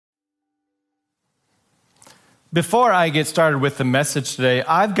Before I get started with the message today,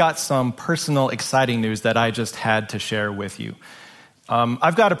 I've got some personal exciting news that I just had to share with you.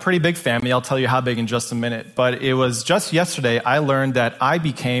 I've got a pretty big family. I'll tell you how big in just a minute. But it was just yesterday I learned that I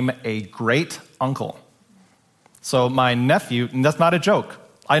became a great uncle. So my nephew, and that's not a joke.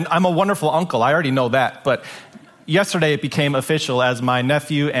 I'm a wonderful uncle. I already know that. But yesterday it became official as my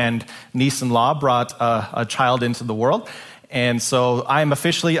nephew and niece-in-law brought a child into the world. And so I am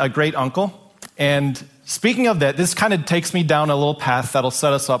officially a great uncle. And speaking of that, this kind of takes me down a little path that'll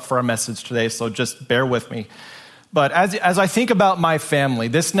set us up for our message today, so just bear with me. But as I think about my family,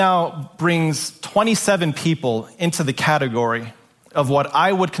 this now brings 27 people into the category of what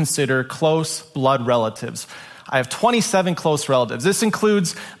I would consider close blood relatives. I have 27 close relatives. This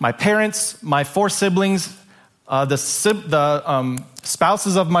includes my parents, my 4 siblings, the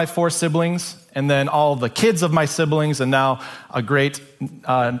spouses of my 4 siblings, and then all the kids of my siblings, and now a great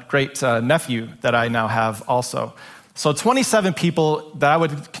nephew that I now have also. So 27 people that I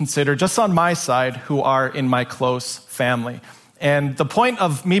would consider just on my side who are in my close family. And the point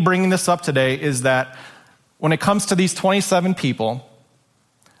of me bringing this up today is that when it comes to these 27 people,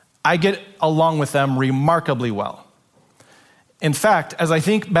 I get along with them remarkably well. In fact, as I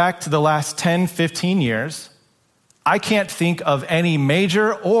think back to the last 10, 15 years, I can't think of any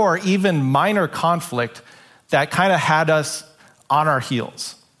major or even minor conflict that kind of had us on our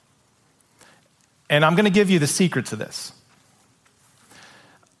heels. And I'm going to give you the secret to this.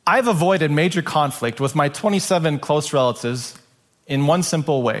 I've avoided major conflict with my 27 close relatives in one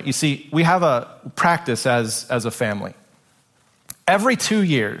simple way. You see, we have a practice as a family. Every 2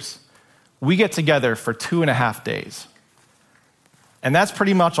 years, we get together for 2.5 days. And that's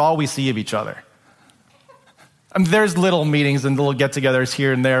pretty much all we see of each other. There's little meetings and little get-togethers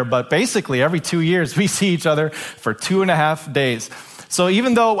here and there, but basically every 2 years we see each other for 2.5 days. So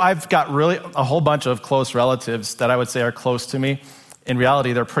even though I've got really a whole bunch of close relatives that I would say are close to me, in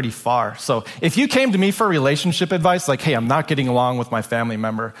reality they're pretty far. So if you came to me for relationship advice, like, hey, I'm not getting along with my family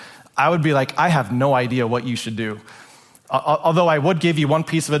member, I would be like, I have no idea what you should do. Although I would give you one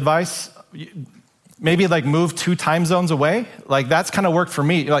piece of advice, maybe like move 2 time zones away. Like that's kind of worked for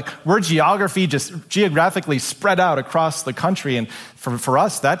me. Like we're geographically spread out across the country. And for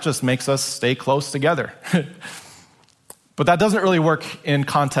us, that just makes us stay close together. But that doesn't really work in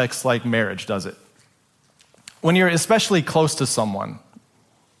contexts like marriage, does it? When you're especially close to someone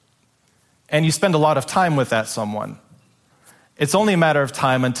and you spend a lot of time with that someone, it's only a matter of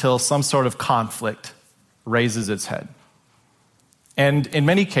time until some sort of conflict raises its head. And in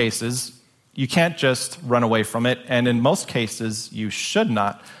many cases, you can't just run away from it, and in most cases, you should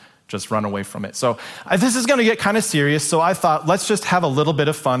not just run away from it. So this is going to get kind of serious, so I thought, let's just have a little bit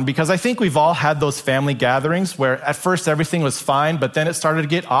of fun, because I think we've all had those family gatherings where at first everything was fine, but then it started to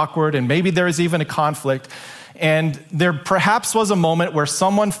get awkward, and maybe there was even a conflict, and there perhaps was a moment where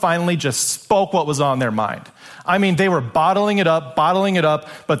someone finally just spoke what was on their mind. I mean, they were bottling it up,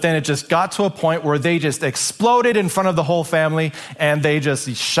 but then it just got to a point where they just exploded in front of the whole family, and they just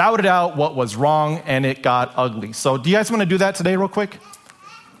shouted out what was wrong, and it got ugly. So do you guys want to do that today real quick?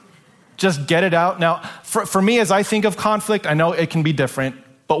 Just get it out. Now, for me, as I think of conflict, I know it can be different,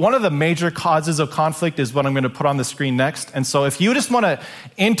 but one of the major causes of conflict is what I'm going to put on the screen next. And so if you just want to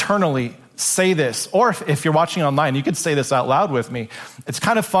internally say this, or if you're watching online, you could say this out loud with me. It's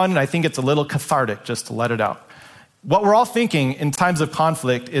kind of fun, and I think it's a little cathartic just to let it out. What we're all thinking in times of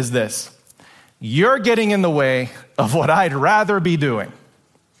conflict is this: you're getting in the way of what I'd rather be doing.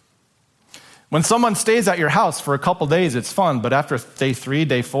 When someone stays at your house for a couple days, it's fun, but after day 3,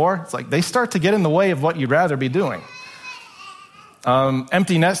 day 4, it's like they start to get in the way of what you'd rather be doing.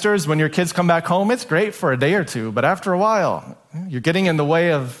 Empty nesters, when your kids come back home, it's great for a day or 2, but after a while, you're getting in the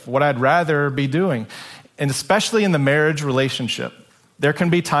way of what I'd rather be doing. And especially in the marriage relationship, there can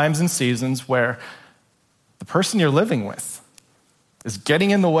be times and seasons where the person you're living with is getting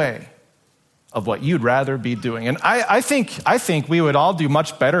in the way of what you'd rather be doing. And I think we would all do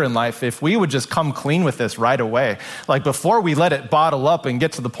much better in life if we would just come clean with this right away. Like before we let it bottle up and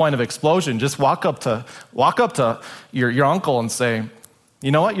get to the point of explosion, just walk up to your uncle and say,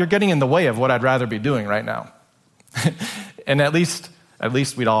 you know what, you're getting in the way of what I'd rather be doing right now. And at least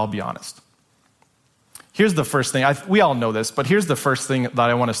we'd all be honest. Here's the first thing. We all know this, but here's the first thing that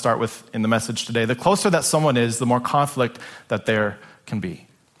I want to start with in the message today. The closer that someone is, the more conflict that there can be.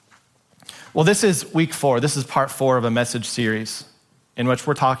 Well, this is week 4. This is part 4 of a message series in which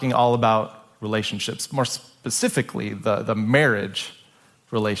we're talking all about relationships, more specifically the marriage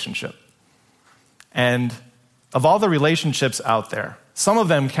relationship. And of all the relationships out there, some of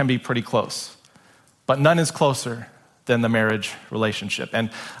them can be pretty close, but none is closer than the marriage relationship. And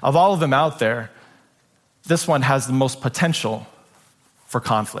of all of them out there, this one has the most potential for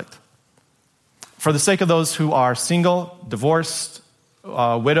conflict. For the sake of those who are single, divorced,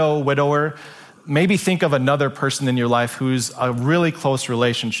 widow, widower, maybe think of another person in your life who's a really close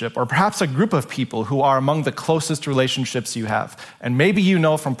relationship, or perhaps a group of people who are among the closest relationships you have. And maybe you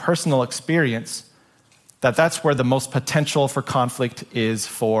know from personal experience that that's where the most potential for conflict is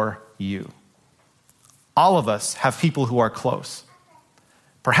for you. All of us have people who are close.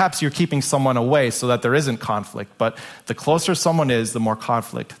 Perhaps you're keeping someone away so that there isn't conflict, but the closer someone is, the more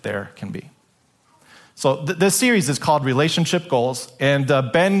conflict there can be. So this series is called Relationship Goals, and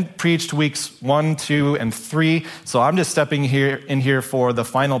Ben preached weeks 1, 2, and 3, so I'm just stepping in here for the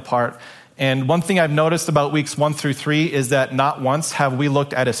final part. And one thing I've noticed about weeks 1 through 3 is that not once have we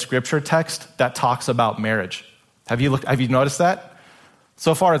looked at a scripture text that talks about marriage. Have you noticed that?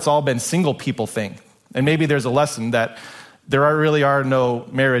 So far, it's all been single people thing. And maybe there's a lesson that there really are no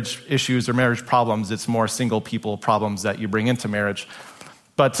marriage issues or marriage problems. It's more single people problems that you bring into marriage.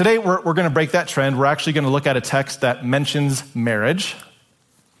 But today, we're going to break that trend. We're actually going to look at a text that mentions marriage.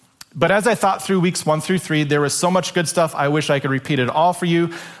 But as I thought through weeks 1 through 3, there was so much good stuff, I wish I could repeat it all for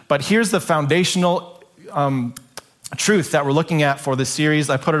you. But here's the foundational truth that we're looking at for this series.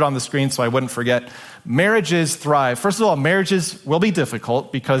 I put it on the screen so I wouldn't forget. Marriages thrive. First of all, marriages will be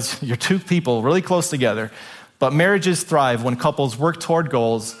difficult because you're two people really close together. But marriages thrive when couples work toward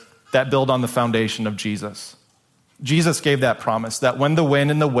goals that build on the foundation of Jesus. Jesus gave that promise that when the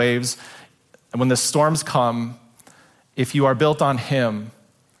wind and the waves and when the storms come, if you are built on him,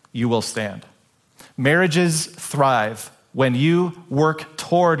 you will stand. Marriages thrive when you work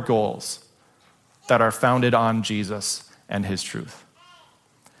toward goals that are founded on Jesus and his truth.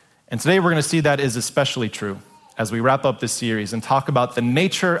 And today we're going to see that is especially true as we wrap up this series and talk about the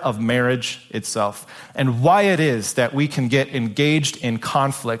nature of marriage itself and why it is that we can get engaged in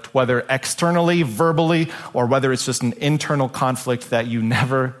conflict, whether externally, verbally, or whether it's just an internal conflict that you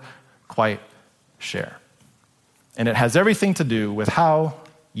never quite share. And it has everything to do with how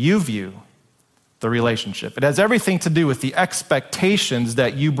you view the relationship. It has everything to do with the expectations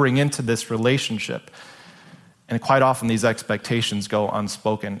that you bring into this relationship. And quite often these expectations go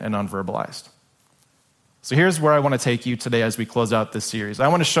unspoken and unverbalized. So here's where I want to take you today as we close out this series. I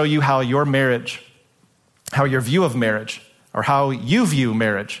want to show you how your marriage, how your view of marriage, or how you view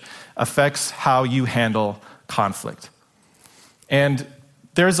marriage affects how you handle conflict. And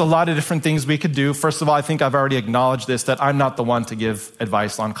there's a lot of different things we could do. First of all, I think I've already acknowledged this, that I'm not the one to give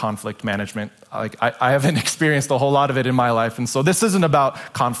advice on conflict management. I haven't experienced a whole lot of it in my life. And so this isn't about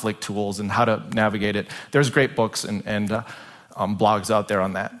conflict tools and how to navigate it. There's great books and blogs out there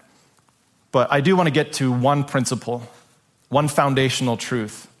on that. But I do want to get to one principle, one foundational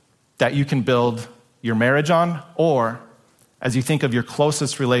truth that you can build your marriage on, or as you think of your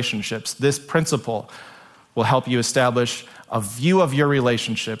closest relationships, this principle will help you establish a view of your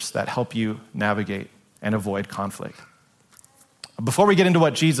relationships that help you navigate and avoid conflict. Before we get into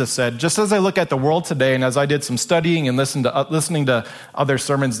what Jesus said, just as I look at the world today and as I did some studying and listening to other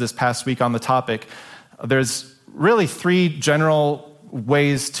sermons this past week on the topic, there's really 3 general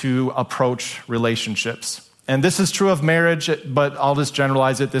ways to approach relationships. And this is true of marriage, but I'll just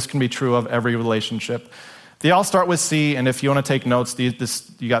generalize it. This can be true of every relationship. They all start with C, and if you want to take notes,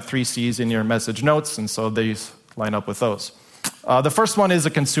 you got 3 C's in your message notes, and so these line up with those. The first one is a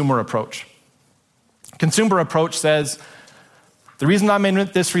consumer approach. Consumer approach says, the reason I'm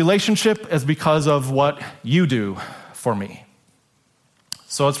in this relationship is because of what you do for me.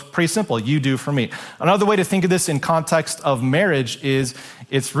 So it's pretty simple. You do for me. Another way to think of this in context of marriage is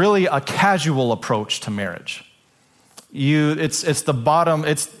it's really a casual approach to marriage. It's the bottom.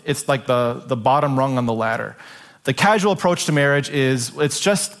 It's like the bottom rung on the ladder. The casual approach to marriage is it's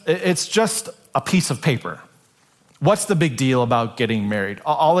just a piece of paper. What's the big deal about getting married?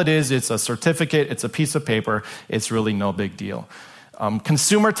 All it is, it's a certificate. It's a piece of paper. It's really no big deal.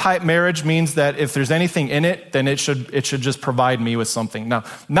 Consumer type marriage means that if there's anything in it, then it should just provide me with something. Now,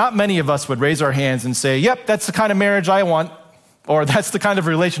 not many of us would raise our hands and say, yep, that's the kind of marriage I want, or that's the kind of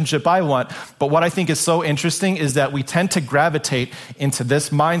relationship I want. But what I think is so interesting is that we tend to gravitate into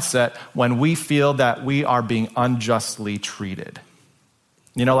this mindset when we feel that we are being unjustly treated.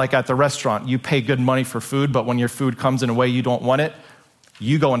 You know, like at the restaurant, you pay good money for food, but when your food comes in a way you don't want it,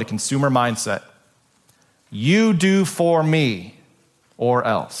 you go into consumer mindset. You do for me, or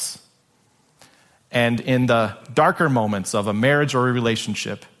else. And in the darker moments of a marriage or a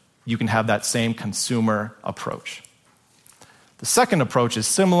relationship, you can have that same consumer approach. The second approach is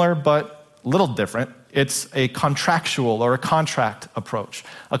similar, but a little different. It's a contractual or a contract approach.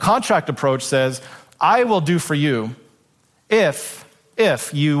 A contract approach says, I will do for you if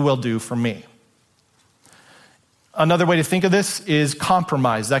you will do for me. Another way to think of this is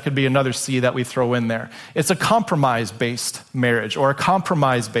compromise. That could be another C that we throw in there. It's a compromise-based marriage or a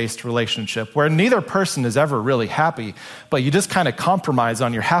compromise-based relationship where neither person is ever really happy, but you just kind of compromise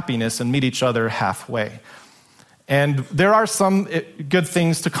on your happiness and meet each other halfway. And there are some good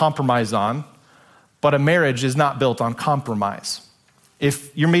things to compromise on, but a marriage is not built on compromise.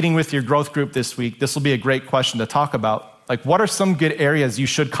 If you're meeting with your growth group this week, this will be a great question to talk about. Like, what are some good areas you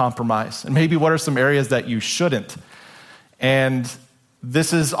should compromise? And maybe what are some areas that you shouldn't? And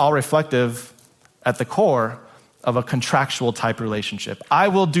this is all reflective at the core of a contractual type relationship. I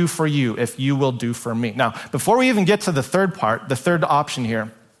will do for you if you will do for me. Now, before we even get to the third part, the third option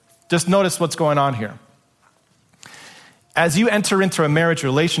here, just notice what's going on here. As you enter into a marriage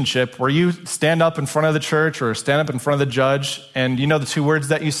relationship where you stand up in front of the church or stand up in front of the judge, and you know the two words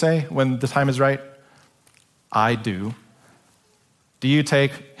that you say when the time is right? I do. Do you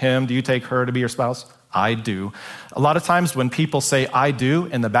take him, do you take her to be your spouse? I do. A lot of times when people say I do,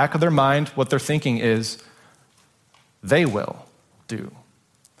 in the back of their mind, what they're thinking is, they will do.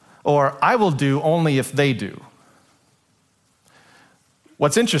 Or I will do only if they do.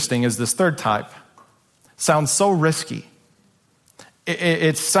 What's interesting is this third type sounds so risky.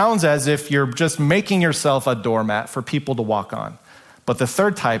 It sounds as if you're just making yourself a doormat for people to walk on. But the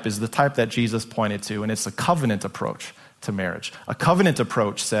third type is the type that Jesus pointed to, and it's a covenant approach to marriage. A covenant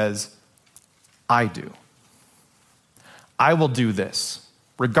approach says, I do. I will do this,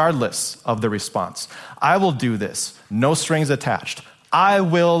 regardless of the response. I will do this, no strings attached. I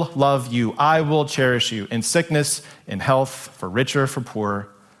will love you. I will cherish you in sickness, in health, for richer, for poorer.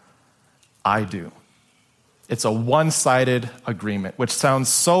 I do. It's a one-sided agreement, which sounds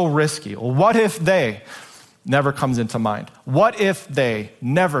so risky. Well, what if they never comes into mind? What if they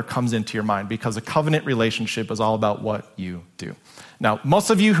never comes into your mind? Because a covenant relationship is all about what you do. Now, most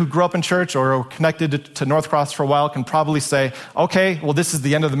of you who grew up in church or are connected to North Cross for a while can probably say, okay, well, this is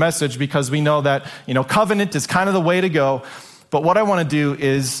the end of the message because we know that, covenant is kind of the way to go. But what I want to do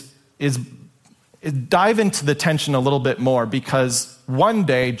is dive into the tension a little bit more, because one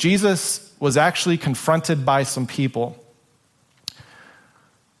day Jesus was actually confronted by some people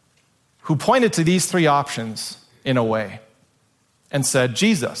who pointed to these three options in a way and said,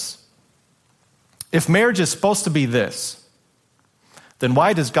 Jesus, if marriage is supposed to be this, then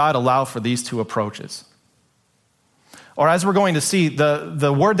why does God allow for these two approaches? Or as we're going to see,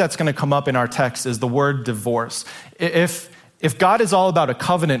 the word that's going to come up in our text is the word divorce. If God is all about a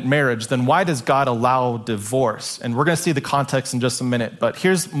covenant marriage, then why does God allow divorce? And we're going to see the context in just a minute, but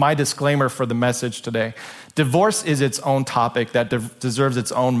here's my disclaimer for the message today. Divorce is its own topic that deserves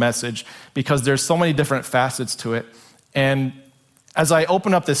its own message because there's so many different facets to it. And as I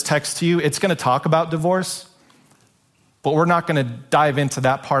open up this text to you, it's going to talk about divorce, but we're not going to dive into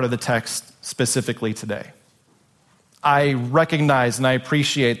that part of the text specifically today. I recognize and I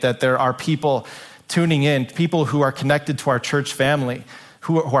appreciate that there are people tuning in, people who are connected to our church family,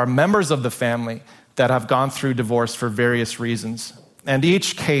 who are members of the family that have gone through divorce for various reasons. And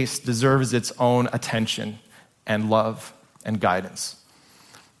each case deserves its own attention and love and guidance.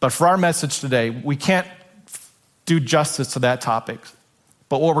 But for our message today, we can't do justice to that topic.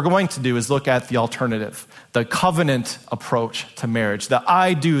 But what we're going to do is look at the alternative, the covenant approach to marriage, the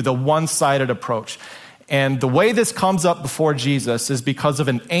I do, the one-sided approach. And the way this comes up before Jesus is because of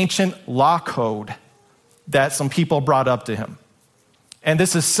an ancient law code that some people brought up to him. And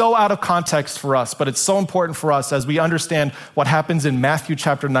this is so out of context for us, but it's so important for us as we understand what happens in Matthew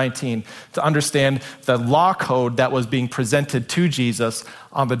chapter 19 to understand the law code that was being presented to Jesus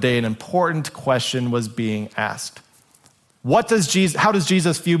on the day an important question was being asked. How does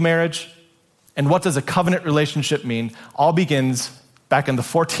Jesus view marriage? And what does a covenant relationship mean? All begins back in the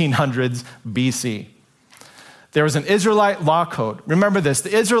 1400s BC. There was an Israelite law code. Remember this,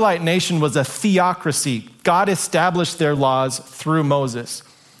 the Israelite nation was a theocracy. God established their laws through Moses.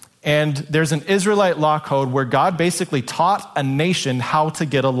 And there's an Israelite law code where God basically taught a nation how to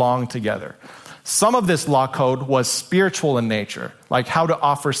get along together. Some of this law code was spiritual in nature, like how to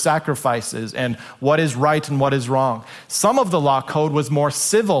offer sacrifices and what is right and what is wrong. Some of the law code was more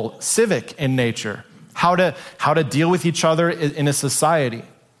civic in nature, how to deal with each other in a society.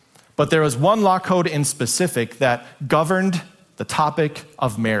 But there was one law code in specific that governed the topic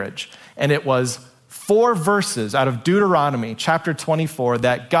of marriage. And it was 4 verses out of Deuteronomy chapter 24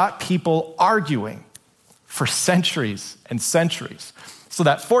 that got people arguing for centuries and centuries. So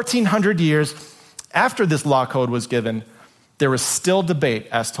that 1400 years after this law code was given, there was still debate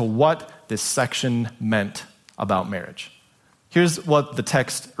as to what this section meant about marriage. Here's what the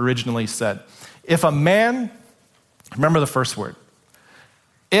text originally said. If a man, remember the first word,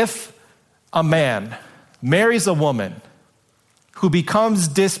 if a man marries a woman who becomes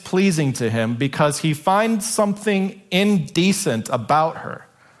displeasing to him because he finds something indecent about her,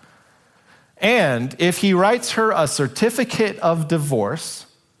 and if he writes her a certificate of divorce,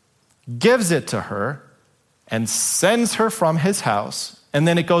 gives it to her, and sends her from his house, and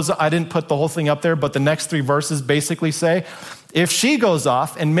then it goes, I didn't put the whole thing up there, but the next 3 verses basically say, if she goes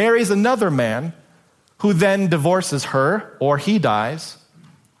off and marries another man who then divorces her or he dies,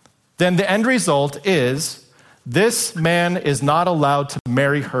 then the end result is this man is not allowed to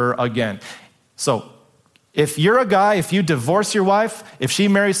marry her again. So if you're a guy, if you divorce your wife, if she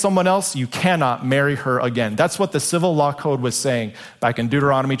marries someone else, you cannot marry her again. That's what the civil law code was saying back in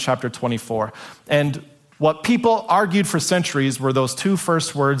Deuteronomy chapter 24. And what people argued for centuries were those 2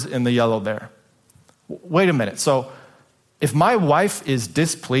 first words in the yellow there. Wait a minute. So if my wife is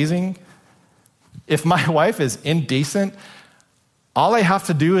displeasing, if my wife is indecent, all I have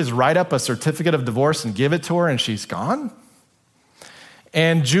to do is write up a certificate of divorce and give it to her and she's gone?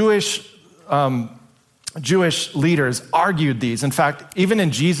 And Jewish leaders argued these. In fact, even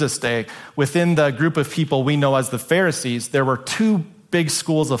in Jesus' day, within the group of people we know as the Pharisees, there were 2 big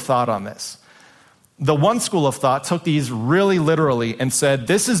schools of thought on this. The one school of thought took these really literally and said,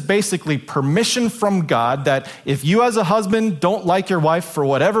 this is basically permission from God that if you as a husband don't like your wife for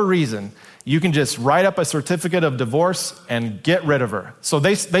whatever reason, you can just write up a certificate of divorce and get rid of her. So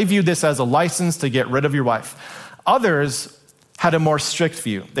they viewed this as a license to get rid of your wife. Others had a more strict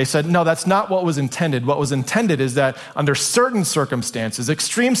view. They said, no, that's not what was intended. What was intended is that under certain circumstances,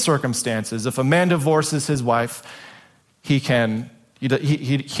 extreme circumstances, if a man divorces his wife, he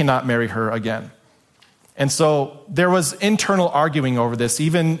cannot marry her again. And so there was internal arguing over this,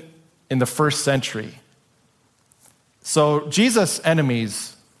 even in the first century. So Jesus'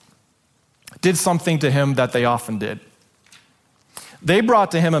 enemies did something to him that they often did. They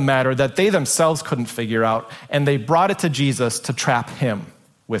brought to him a matter that they themselves couldn't figure out, and they brought it to Jesus to trap him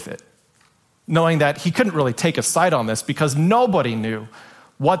with it, knowing that he couldn't really take a side on this because nobody knew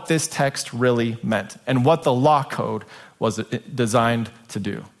what this text really meant and what the law code was designed to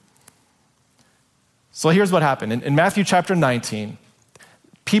do. So here's what happened. In Matthew chapter 19,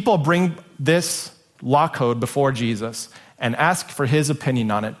 people bring this law code before Jesus and ask for his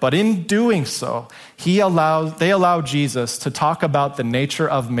opinion on it. But in doing so, they allow Jesus to talk about the nature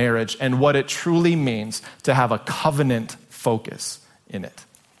of marriage and what it truly means to have a covenant focus in it.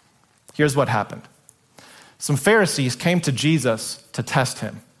 Here's what happened. Some Pharisees came to Jesus to test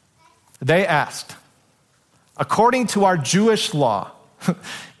him. They asked, according to our Jewish law,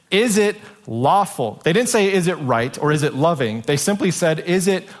 is it lawful? They didn't say, is it right or is it loving? They simply said, is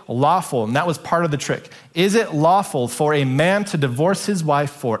it lawful? And that was part of the trick. Is it lawful for a man to divorce his wife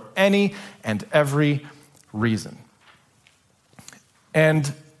for any and every reason?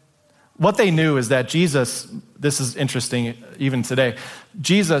 And what they knew is that Jesus, this is interesting even today,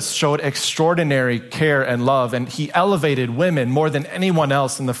 Jesus showed extraordinary care and love, and he elevated women more than anyone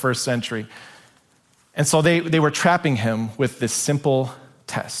else in the first century. And so they were trapping him with this simple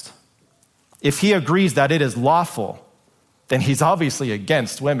test. If he agrees that it is lawful, then he's obviously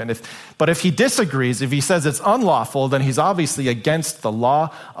against women. But if he disagrees, if he says it's unlawful, then he's obviously against the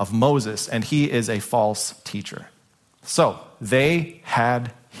law of Moses, and he is a false teacher. So they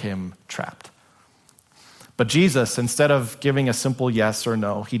had him trapped. But Jesus, instead of giving a simple yes or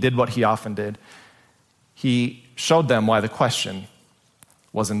no, he did what he often did. He showed them why the question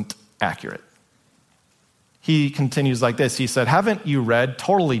wasn't accurate. He continues like this. He said, haven't you read,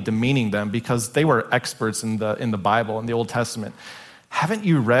 totally demeaning them because they were experts in the Bible, in the Old Testament. Haven't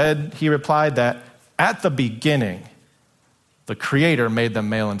you read, he replied, that at the beginning, the Creator made them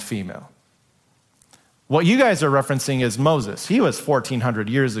male and female. What you guys are referencing is Moses. He was 1,400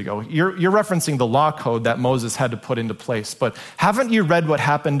 years ago. You're referencing the law code that Moses had to put into place. But haven't you read what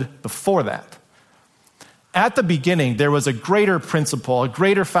happened before that? At the beginning, there was a greater principle, a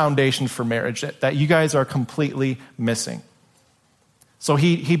greater foundation for marriage that you guys are completely missing. So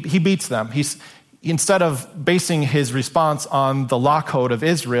he beats them. Instead of basing his response on the law code of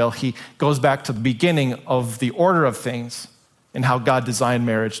Israel, he goes back to the beginning of the order of things and how God designed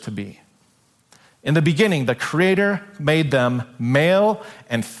marriage to be. In the beginning, the Creator made them male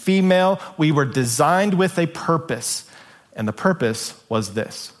and female. We were designed with a purpose, and the purpose was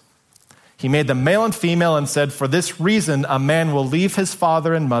this. He made them male and female and said, for this reason, a man will leave his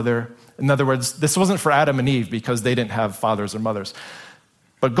father and mother. In other words, this wasn't for Adam and Eve because they didn't have fathers or mothers.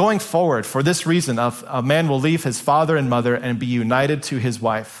 But going forward, for this reason, a man will leave his father and mother and be united to his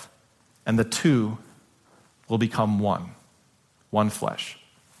wife, and the two will become one flesh.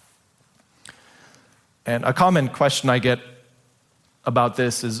 And a common question I get about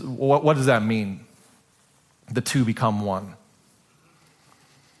this is, what does that mean? the two become one.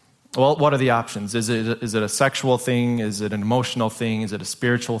 Well, what are the options? Is it a sexual thing? Is it an emotional thing? Is it a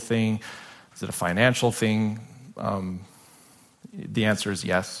spiritual thing? Is it a financial thing? The answer is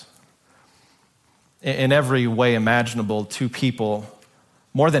yes. In every way imaginable, two people,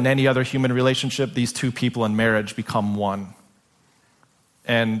 more than any other human relationship, these two people in marriage become one.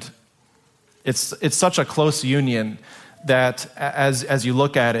 And it's such a close union that as you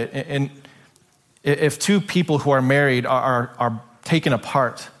look at it, and if two people who are married are taken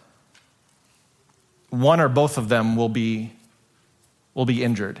apart, one or both of them will be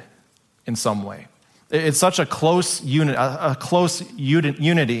injured in some way. It's such a close unity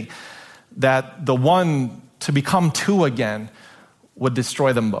that the one to become two again would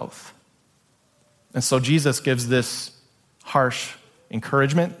destroy them both. And so Jesus gives this harsh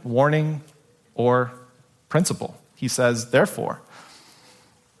encouragement, warning, or principle. He says, therefore,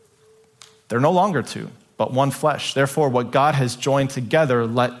 they're no longer two, but one flesh. Therefore, what God has joined together,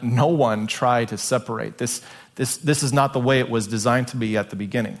 let no one try to separate. This is not the way it was designed to be at the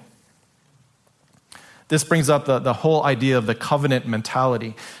beginning. This brings up the whole idea of the covenant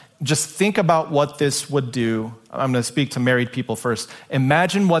mentality. Just think about what this would do. I'm going to speak to married people first.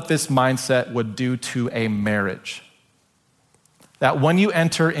 Imagine what this mindset would do to a marriage. That when you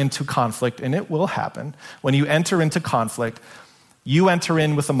enter into conflict, and it will happen, when you enter into conflict, you enter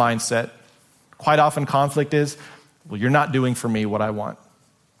in with a mindset. Quite often conflict is, well, you're not doing for me what I want.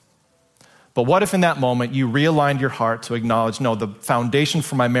 But what if in that moment you realigned your heart to acknowledge, no, the foundation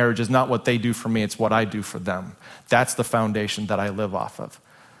for my marriage is not what they do for me, it's what I do for them. That's the foundation that I live off of.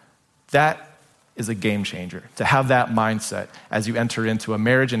 That is a game changer, to have that mindset as you enter into a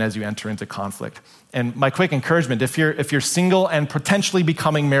marriage and as you enter into conflict. And my quick encouragement, if you're single and potentially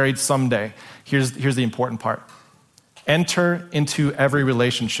becoming married someday, here's the important part. Enter into every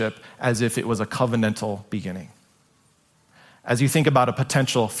relationship as if it was a covenantal beginning. As you think about a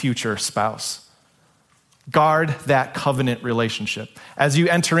potential future spouse, guard that covenant relationship. As you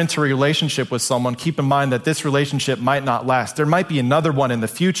enter into a relationship with someone, keep in mind that this relationship might not last. There might be another one in the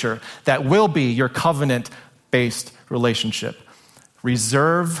future that will be your covenant-based relationship.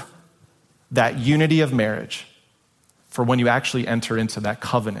 Reserve that unity of marriage for when you actually enter into that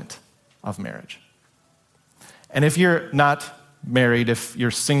covenant of marriage. And if you're not married, if you're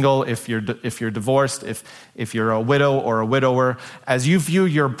single, if you're divorced, if you're a widow or a widower, as you view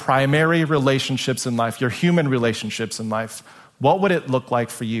your primary relationships in life, your human relationships in life, what would it look like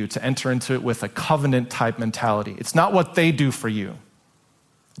for you to enter into it with a covenant-type mentality? It's not what they do for you.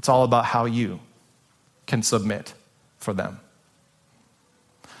 It's all about how you can submit for them.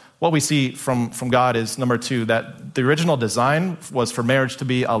 What we see from God is, number two, that the original design was for marriage to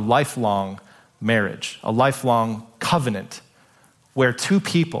be a lifelong marriage, a lifelong covenant, where two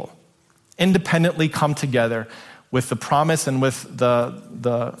people independently come together with the promise and with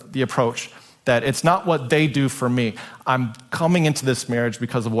the approach that it's not what they do for me. I'm coming into this marriage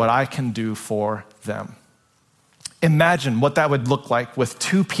because of what I can do for them. Imagine what that would look like with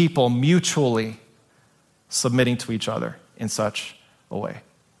two people mutually submitting to each other in such a way.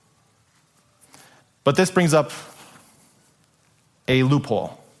 But this brings up a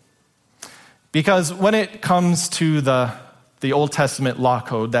loophole. Because when it comes to the Old Testament law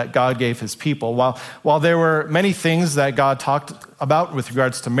code that God gave his people, while there were many things that God talked about with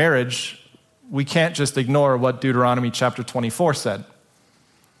regards to marriage, we can't just ignore what Deuteronomy chapter 24 said.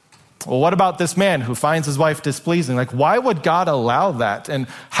 Well, what about this man who finds his wife displeasing? Like, why would God allow that? And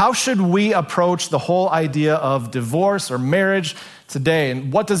how should we approach the whole idea of divorce or marriage today?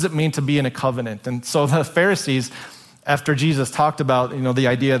 And what does it mean to be in a covenant? And so the Pharisees, after Jesus talked about, the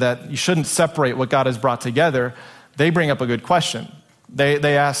idea that you shouldn't separate what God has brought together, they bring up a good question.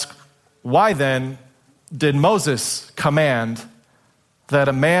 They ask, why then did Moses command that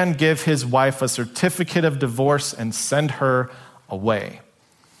a man give his wife a certificate of divorce and send her away?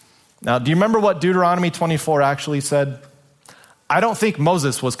 Now, do you remember what Deuteronomy 24 actually said? I don't think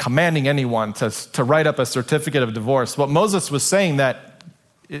Moses was commanding anyone to write up a certificate of divorce. What Moses was saying that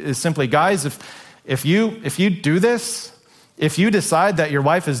is simply, guys, if you do this, if you decide that your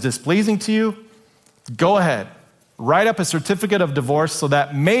wife is displeasing to you, go ahead. Write up a certificate of divorce so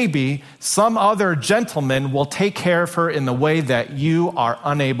that maybe some other gentleman will take care of her in the way that you are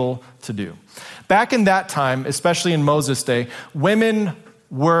unable to do. Back in that time, especially in Moses' day, women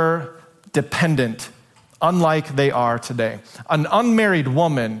were dependent, unlike they are today. An unmarried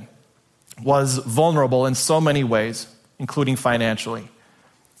woman was vulnerable in so many ways, including financially.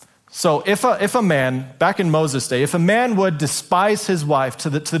 So if a man, back in Moses' day, if a man would despise his wife to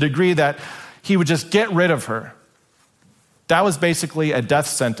the degree that he would just get rid of her, that was basically a death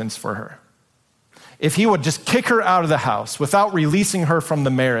sentence for her. If he would just kick her out of the house without releasing her from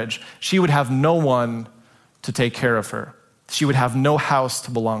the marriage, she would have no one to take care of her. She would have no house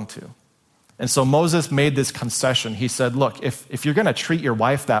to belong to. And so Moses made this concession. He said, look, if you're going to treat your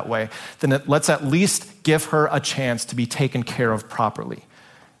wife that way, then let's at least give her a chance to be taken care of properly.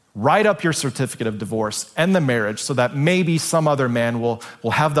 Write up your certificate of divorce, end the marriage, so that maybe some other man will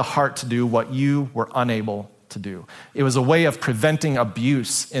have the heart to do what you were unable to do. It was a way of preventing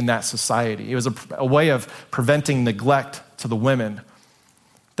abuse in that society. It was a way of preventing neglect to the women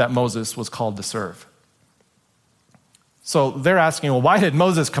that Moses was called to serve. So they're asking, well, why did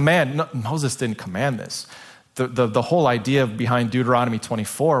Moses command? No, Moses didn't command this. The whole idea behind Deuteronomy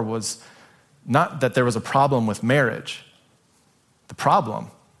 24 was not that there was a problem with marriage. The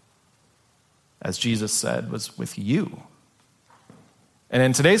problem, as Jesus said, was with you. And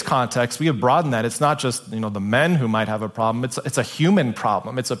in today's context, we have broadened that. It's not just, the men who might have a problem. It's a human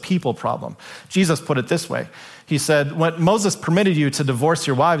problem. It's a people problem. Jesus put it this way. He said, when Moses permitted you to divorce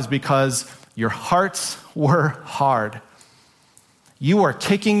your wives because your hearts were hard. You are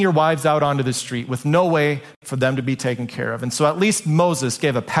kicking your wives out onto the street with no way for them to be taken care of. And so at least Moses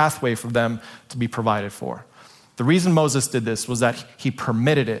gave a pathway for them to be provided for. The reason Moses did this was that he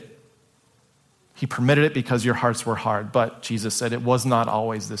permitted it. He permitted it because your hearts were hard. But Jesus said it was not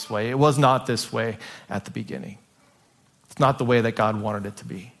always this way. It was not this way at the beginning. It's not the way that God wanted it to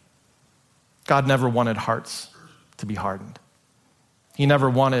be. God never wanted hearts to be hardened. He never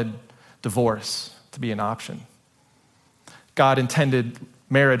wanted divorce to be an option. God intended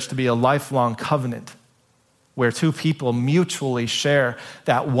marriage to be a lifelong covenant where two people mutually share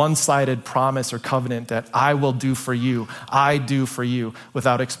that one-sided promise or covenant that I will do for you, I do for you,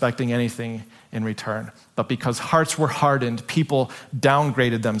 without expecting anything in return. But because hearts were hardened, people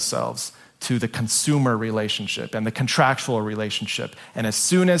downgraded themselves to the consumer relationship and the contractual relationship. And as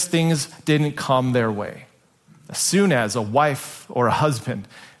soon as things didn't come their way, as soon as a wife or a husband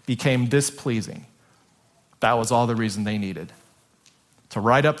became displeasing, that was all the reason they needed to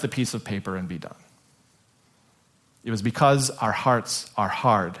write up the piece of paper and be done. It was because our hearts are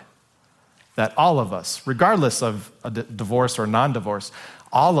hard that all of us, regardless of a divorce or non-divorce,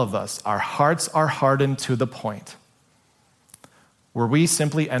 all of us, our hearts are hardened to the point where we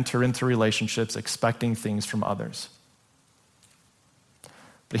simply enter into relationships expecting things from others.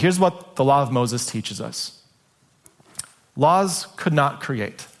 But here's what the law of Moses teaches us. Laws could not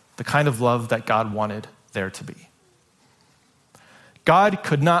create the kind of love that God wanted there to be. God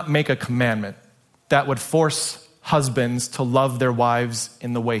could not make a commandment that would force husbands to love their wives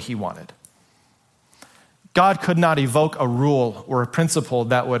in the way he wanted. God could not evoke a rule or a principle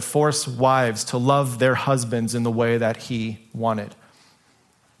that would force wives to love their husbands in the way that he wanted.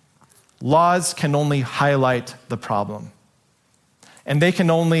 Laws can only highlight the problem, and they can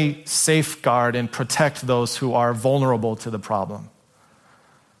only safeguard and protect those who are vulnerable to the problem.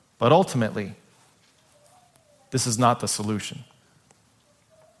 But ultimately, this is not the solution.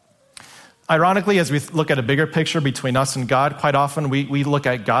 Ironically, as we look at a bigger picture between us and God, quite often we look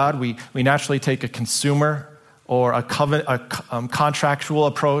at God, we naturally take a consumer or a contractual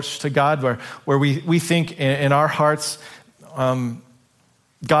approach to God where we think in our hearts,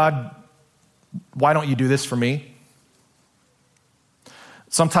 God, why don't you do this for me?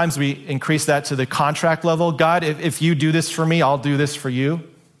 Sometimes we increase that to the contract level. God, if you do this for me, I'll do this for you.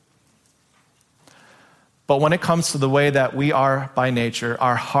 But when it comes to the way that we are by nature,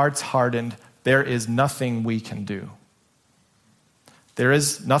 our hearts hardened, there is nothing we can do. There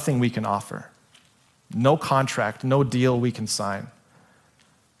is nothing we can offer. No contract, no deal we can sign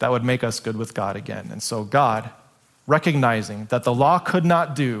that would make us good with God again. And so God, recognizing that the law could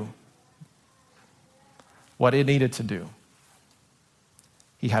not do what it needed to do,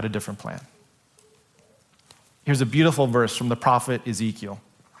 he had a different plan. Here's a beautiful verse from the prophet Ezekiel.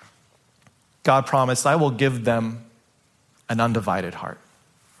 God promised, I will give them an undivided heart.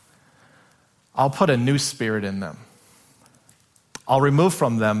 I'll put a new spirit in them. I'll remove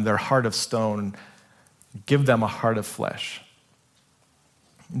from them their heart of stone, give them a heart of flesh.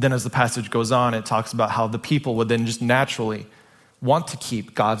 Then as the passage goes on, it talks about how the people would then just naturally want to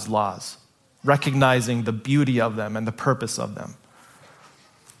keep God's laws, recognizing the beauty of them and the purpose of them.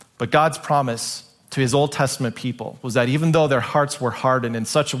 But God's promise to his Old Testament people was that even though their hearts were hardened in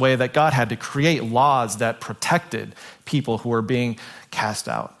such a way that God had to create laws that protected people who were being cast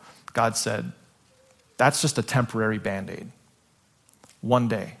out, God said, that's just a temporary Band-Aid. One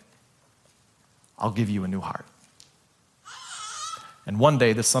day, I'll give you a new heart. And one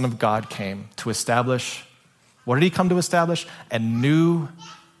day, the Son of God came to establish, what did he come to establish? A new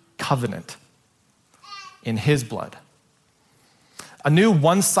covenant in his blood. A new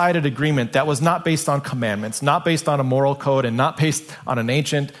one-sided agreement that was not based on commandments, not based on a moral code, and not based on an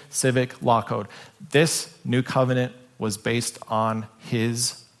ancient civic law code. This new covenant was based on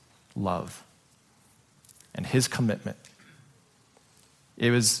his love and his commitment.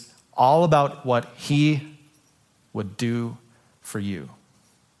 It was all about what he would do for you,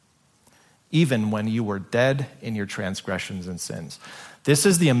 even when you were dead in your transgressions and sins. This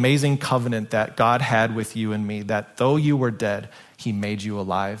is the amazing covenant that God had with you and me, that though you were dead, he made you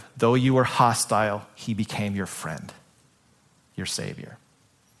alive. Though you were hostile, he became your friend, your Savior.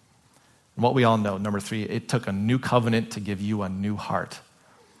 And what we all know, number 3, it took a new covenant to give you a new heart.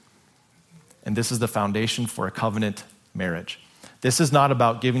 And this is the foundation for a covenant marriage. This is not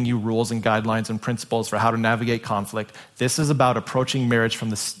about giving you rules and guidelines and principles for how to navigate conflict. This is about approaching marriage from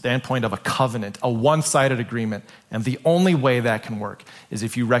the standpoint of a covenant, a one-sided agreement. And the only way that can work is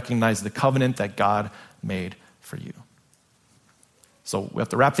if you recognize the covenant that God made for you. So we have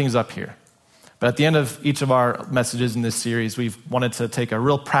to wrap things up here. But at the end of each of our messages in this series, we've wanted to take a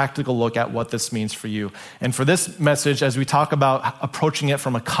real practical look at what this means for you. And for this message, as we talk about approaching it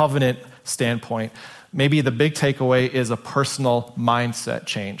from a covenant standpoint, maybe the big takeaway is a personal mindset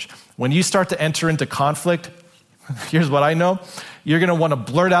change. When you start to enter into conflict, here's what I know. You're going to want to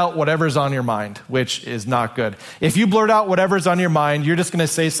blurt out whatever's on your mind, which is not good. If you blurt out whatever's on your mind, you're just going to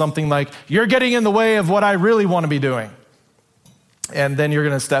say something like, "You're getting in the way of what I really want to be doing." And then you're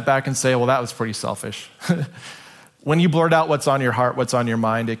going to step back and say, "Well, that was pretty selfish." When you blurt out what's on your heart, what's on your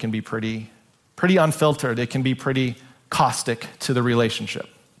mind, it can be pretty unfiltered. It can be pretty caustic to the relationship.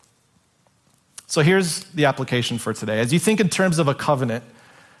 So here's the application for today. As you think in terms of a covenant,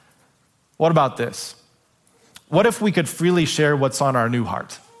 what about this? What if we could freely share what's on our new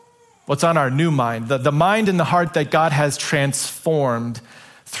heart? What's on our new mind? The mind and the heart that God has transformed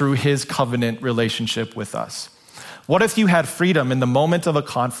through his covenant relationship with us. What if you had freedom in the moment of a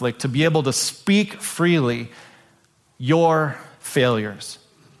conflict to be able to speak freely your failures,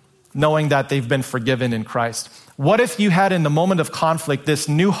 knowing that they've been forgiven in Christ? What if you had in the moment of conflict this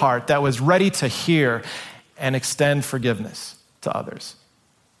new heart that was ready to hear and extend forgiveness to others?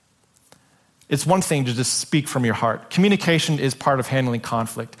 It's one thing to just speak from your heart. Communication is part of handling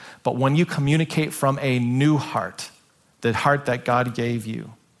conflict, but when you communicate from a new heart, the heart that God gave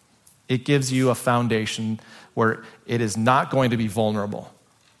you, it gives you a foundation where it is not going to be vulnerable.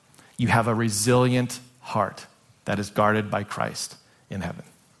 You have a resilient heart that is guarded by Christ in heaven.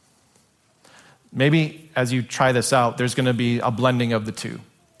 Maybe as you try this out, there's going to be a blending of the two.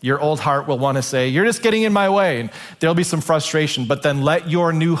 Your old heart will want to say, "You're just getting in my way," and there'll be some frustration, but then let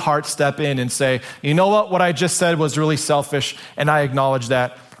your new heart step in and say, "You know what I just said was really selfish, and I acknowledge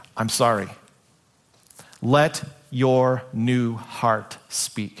that. I'm sorry." Let your new heart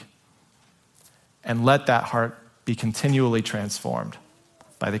speak, and let that heart be continually transformed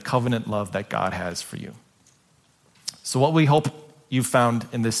by the covenant love that God has for you. So what we hope you found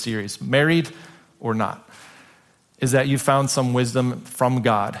in this series, married or not, is that you found some wisdom from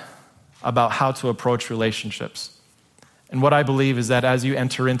God about how to approach relationships. And what I believe is that as you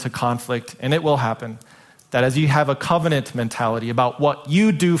enter into conflict, and it will happen, that as you have a covenant mentality about what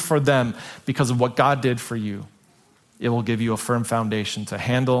you do for them because of what God did for you, it will give you a firm foundation to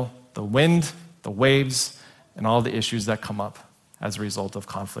handle the wind, the waves, and all the issues that come up as a result of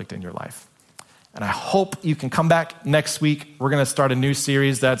conflict in your life. And I hope you can come back next week. We're going to start a new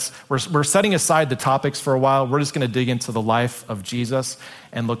series we're setting aside the topics for a while. We're just going to dig into the life of Jesus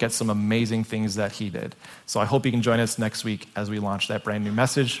and look at some amazing things that he did. So I hope you can join us next week as we launch that brand new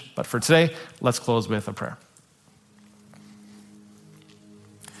message. But for today, let's close with a prayer.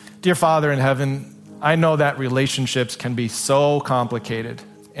 Dear Father in heaven, I know that relationships can be so complicated,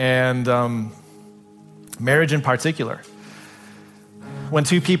 and marriage in particular. When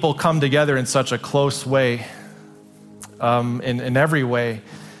two people come together in such a close way, in every way,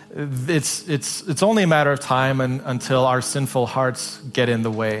 it's only a matter of time until our sinful hearts get in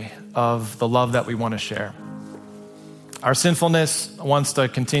the way of the love that we want to share. Our sinfulness wants to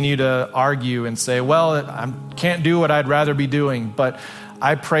continue to argue and say, "Well, I can't do what I'd rather be doing." But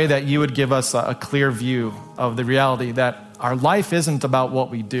I pray that you would give us a clear view of the reality that our life isn't about what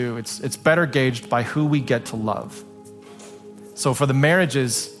we do. It's better gauged by who we get to love. So for the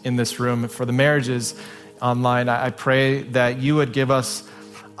marriages in this room, for the marriages online, I pray that you would give us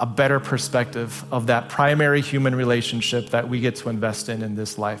a better perspective of that primary human relationship that we get to invest in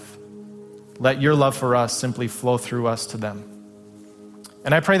this life. Let your love for us simply flow through us to them.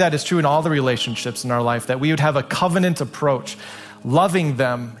 And I pray that is true in all the relationships in our life, that we would have a covenant approach, loving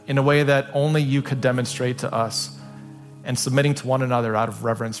them in a way that only you could demonstrate to us, and submitting to one another out of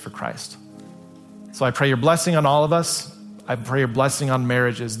reverence for Christ. So I pray your blessing on all of us. I pray your blessing on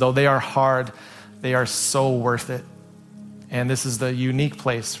marriages. Though they are hard, they are so worth it. And this is the unique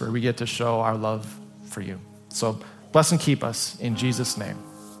place where we get to show our love for you. So bless and keep us in Jesus' name.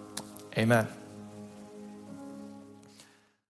 Amen.